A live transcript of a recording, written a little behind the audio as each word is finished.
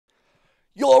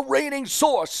Your reigning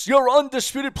source, your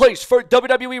undisputed place for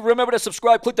WWE. Remember to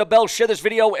subscribe, click the bell, share this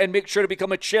video, and make sure to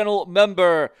become a channel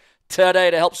member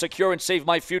today to help secure and save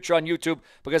my future on YouTube,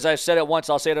 because I've said it once,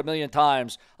 I'll say it a million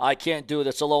times. I can't do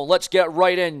this alone. Let's get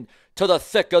right in to the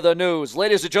thick of the news.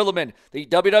 Ladies and gentlemen, the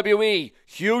WWE,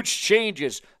 huge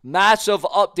changes, massive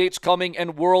updates coming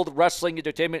in World Wrestling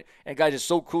Entertainment. And guys, it's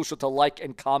so crucial to like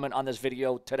and comment on this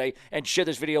video today and share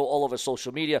this video all over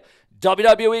social media.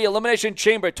 WWE Elimination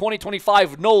Chamber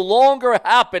 2025 no longer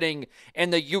happening in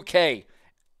the UK.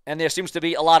 And there seems to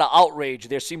be a lot of outrage.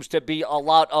 There seems to be a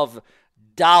lot of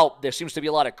doubt. There seems to be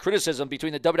a lot of criticism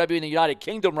between the WWE and the United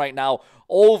Kingdom right now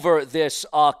over this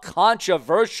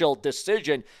controversial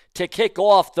decision to kick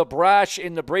off the brash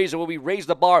in the brazen, where we raise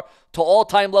the bar to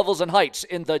all-time levels and heights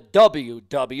in the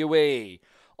WWE.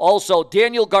 Also,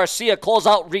 Daniel Garcia calls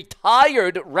out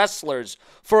retired wrestlers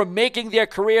for making their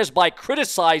careers by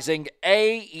criticizing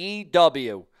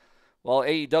AEW. Well,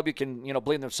 AEW can,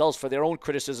 blame themselves for their own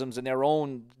criticisms and their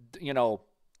own,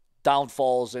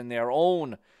 downfalls and their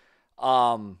own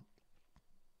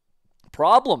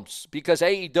problems, because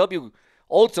AEW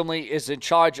ultimately is in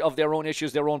charge of their own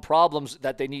issues, their own problems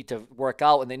that they need to work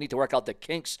out, and they need to work out the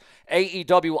kinks.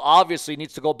 AEW obviously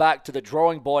needs to go back to the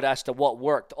drawing board as to what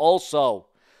worked. Also,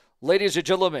 ladies and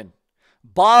gentlemen,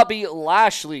 Bobby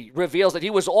Lashley reveals that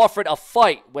he was offered a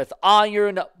fight with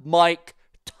Iron Mike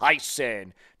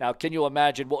Tyson. Now, can you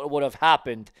imagine what would have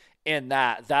happened in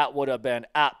that? That would have been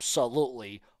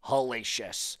absolutely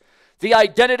hellacious. The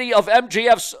identity of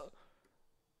MJF's,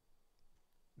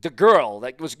 the girl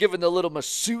that was given the little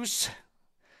masseuse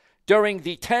during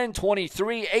the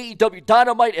 10/23 AEW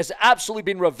Dynamite, is absolutely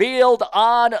being revealed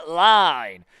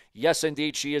online. Yes,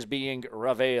 indeed, she is being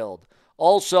revealed.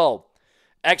 Also,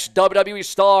 ex-WWE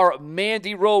star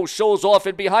Mandy Rose shows off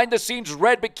in behind-the-scenes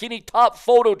red bikini top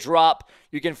photo drop.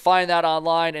 You can find that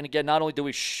online. And again, not only do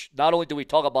we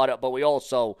talk about it, but we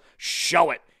also show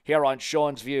it here on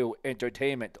Sean's View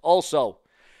Entertainment. Also,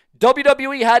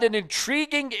 WWE had an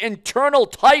intriguing internal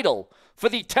title for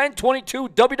the 10/22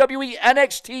 WWE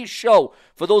NXT show,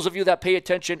 for those of you that pay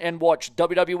attention and watch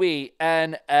WWE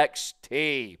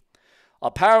NXT.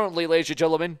 Apparently, ladies and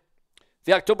gentlemen,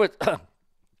 the October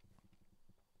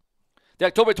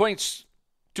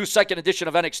 22nd edition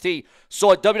of NXT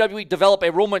saw WWE develop a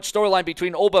romance storyline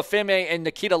between Oba Femi and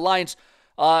Nikita Lyons.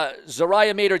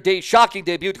 Zariah made her shocking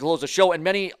debut to close the show, and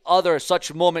many other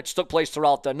such moments took place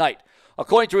throughout the night.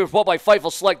 According to a report by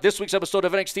Fightful Select, this week's episode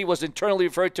of NXT was internally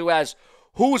referred to as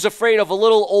Who's Afraid of a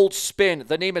Little Old Spin?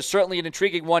 The name is certainly an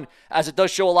intriguing one, as it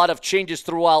does show a lot of changes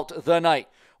throughout the night.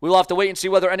 We will have to wait and see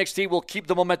whether NXT will keep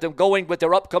the momentum going with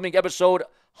their upcoming episode,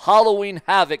 Halloween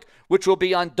Havoc, which will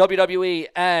be on WWE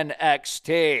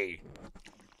NXT.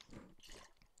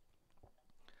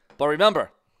 But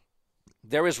remember,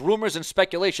 there is rumors and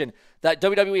speculation that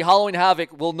WWE Halloween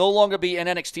Havoc will no longer be an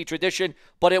NXT tradition,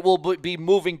 but it will be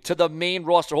moving to the main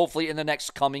roster, hopefully in the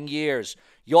next coming years.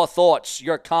 Your thoughts,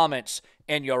 your comments,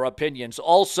 and your opinions.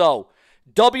 Also,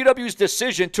 WWE's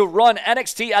decision to run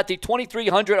NXT at the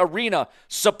 2300 Arena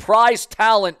surprised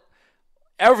talent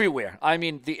everywhere. I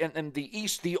mean, in the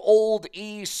East, the old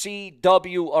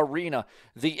ECW arena,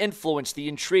 the influence, the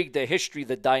intrigue, the history,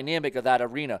 the dynamic of that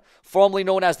arena, formerly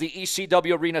known as the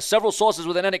ECW arena. Several sources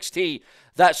within NXT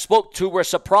that spoke to were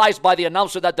surprised by the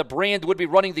announcement that the brand would be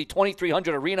running the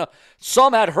 2300 arena.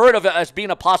 Some had heard of it as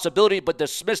being a possibility, but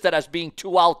dismissed it as being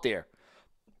too out there.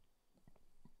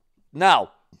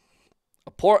 Now,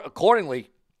 accordingly,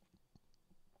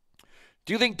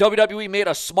 do you think WWE made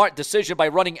a smart decision by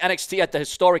running NXT at the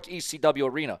historic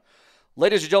ECW arena?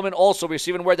 Ladies and gentlemen, also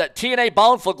receiving word that TNA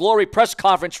Bound for Glory press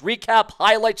conference recap,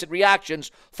 highlights, and reactions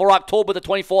for October the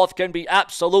 24th can be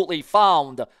absolutely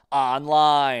found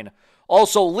online.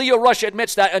 Also, Lio Rush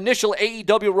admits that initial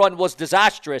AEW run was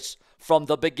disastrous from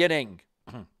the beginning.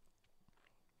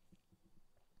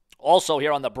 Also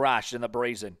here on the brash and the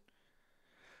brazen,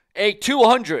 a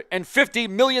 $250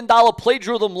 million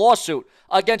plagiarism lawsuit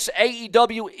against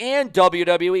AEW and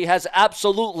WWE has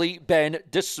absolutely been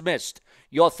dismissed.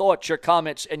 Your thoughts, your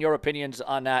comments, and your opinions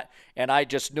on that. And I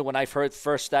just knew when I first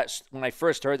heard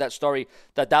that story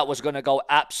that was going to go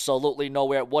absolutely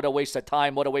nowhere. What a waste of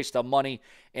time, what a waste of money,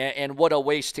 and what a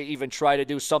waste to even try to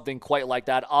do something quite like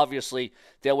that. Obviously,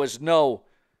 there was no...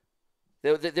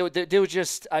 They were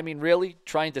just, I mean, really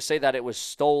trying to say that it was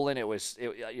stolen.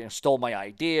 It stole my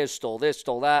ideas, stole this,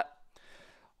 stole that.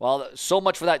 Well, so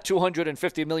much for that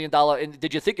 $250 million. And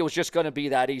did you think it was just going to be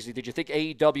that easy? Did you think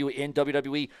AEW and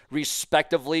WWE,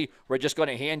 respectively, were just going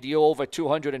to hand you over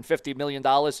 $250 million?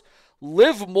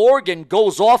 Liv Morgan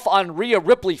goes off on Rhea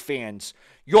Ripley fans.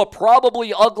 You're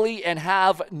probably ugly and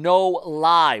have no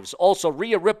lives. Also,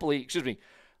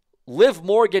 Liv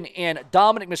Morgan and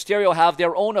Dominic Mysterio have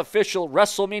their own official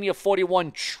WrestleMania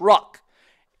 41 truck.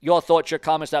 Your thoughts, your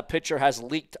comments. That picture has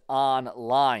leaked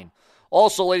online.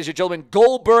 Also, ladies and gentlemen,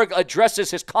 Goldberg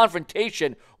addresses his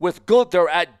confrontation with Gunther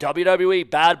at WWE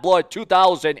Bad Blood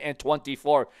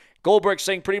 2024. Goldberg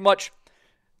saying pretty much,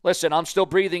 listen, I'm still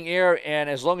breathing air, and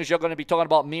as long as you're going to be talking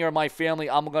about me or my family,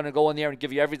 I'm going to go in there and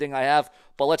give you everything I have.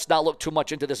 But let's not look too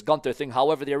much into this Gunther thing.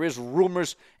 However, there is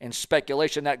rumors and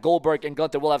speculation that Goldberg and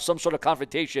Gunther will have some sort of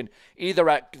confrontation either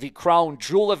at the Crown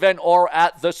Jewel event or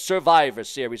at the Survivor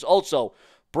Series. Also,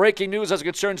 breaking news as it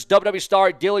concerns WWE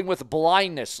star dealing with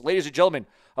blindness. Ladies and gentlemen,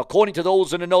 according to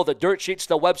those in the know, the dirt sheets,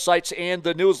 the websites, and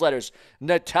the newsletters,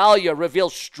 Natalya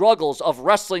reveals struggles of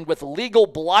wrestling with legal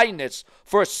blindness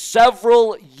for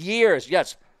several years.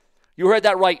 Yes, you heard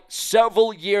that right.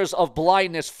 Several years of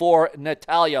blindness for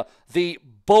Natalya, the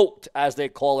BOAT, as they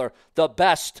call her, the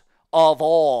best of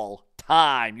all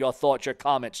time. Your thoughts, your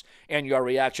comments, and your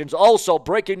reactions. Also,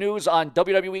 breaking news on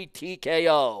WWE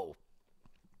TKO.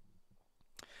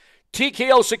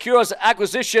 TKO secures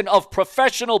acquisition of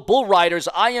professional bull riders,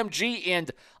 IMG,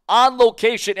 and On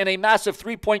Location in a massive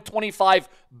 $3.25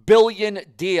 billion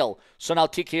deal. So now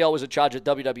TKO is in charge of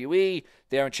WWE,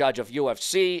 they're in charge of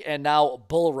UFC, and now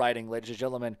bull riding, ladies and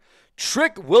gentlemen.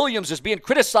 Trick Williams is being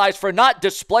criticized for not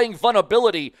displaying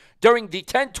vulnerability during the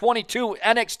 1022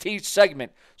 NXT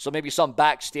segment. So maybe some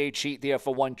backstage heat there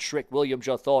for one Trick Williams.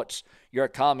 Your thoughts, your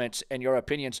comments, and your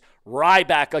opinions.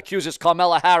 Ryback accuses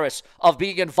Carmella Harris of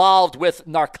being involved with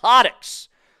narcotics.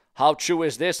 How true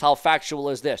is this? How factual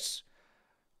is this?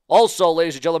 Also,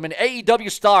 ladies and gentlemen, AEW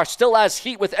star still has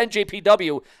heat with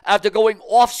NJPW after going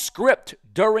off script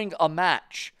during a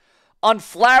match.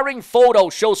 Unflattering photo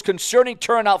shows concerning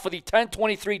turnout for the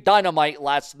 1023 Dynamite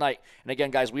last night. And again,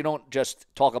 guys, we don't just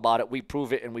talk about it. We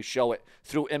prove it and we show it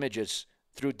through images,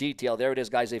 through detail. There it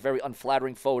is, guys, a very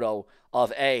unflattering photo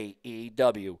of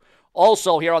AEW.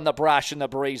 Also here on the Brash and the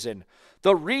Brazen,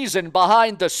 the reason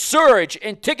behind the surge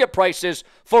in ticket prices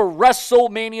for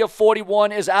WrestleMania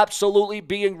 41 is absolutely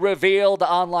being revealed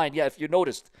online. Yeah, if you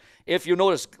noticed,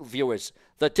 viewers,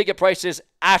 the ticket price is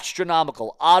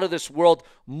astronomical, out of this world,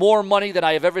 more money than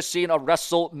I have ever seen a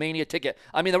WrestleMania ticket.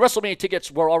 I mean, the WrestleMania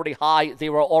tickets were already high. They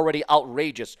were already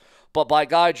outrageous. But by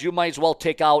God, you might as well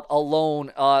take out a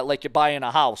loan like you're buying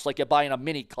a house, like you're buying a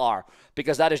mini car,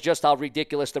 because that is just how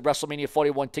ridiculous the WrestleMania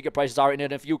 41 ticket prices are. And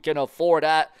if you can afford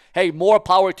that, hey, more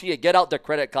power to you. Get out the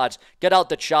credit cards. Get out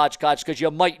the charge cards, because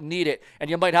you might need it. And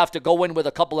you might have to go in with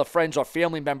a couple of friends or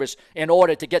family members in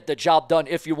order to get the job done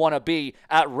if you want to be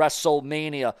at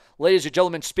WrestleMania. Ladies and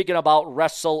gentlemen, speaking about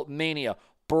WrestleMania,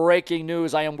 breaking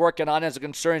news I am working on as it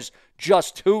concerns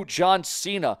just who John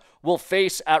Cena will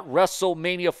face at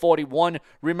WrestleMania 41.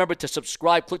 Remember to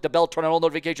subscribe, click the bell, turn on all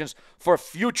notifications for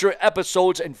future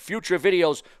episodes and future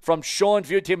videos from Sean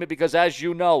View Team, because as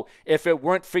you know, if it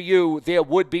weren't for you, there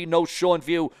would be no Sean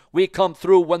View. We come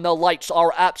through when the lights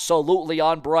are absolutely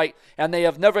on bright, and they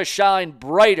have never shined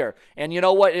brighter. And you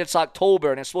know what? It's October,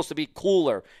 and it's supposed to be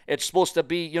cooler. It's supposed to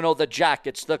be, the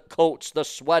jackets, the coats, the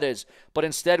sweaters. But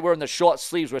instead, we're in the short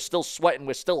sleeves. We're still sweating.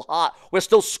 We're still hot. We're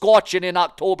still scorching in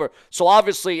October. So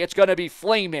obviously, it's going to be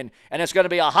flaming, and it's going to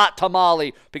be a hot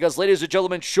tamale, because, ladies and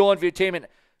gentlemen, Sean Entertainment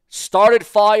started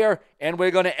fire, and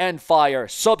we're going to end fire.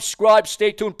 Subscribe,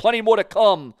 stay tuned, plenty more to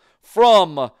come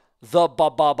from the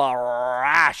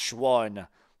Rash one.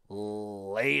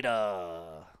 Later.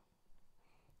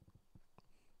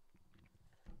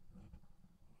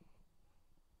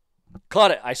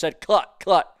 Cut it. I said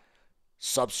cut.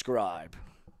 Subscribe.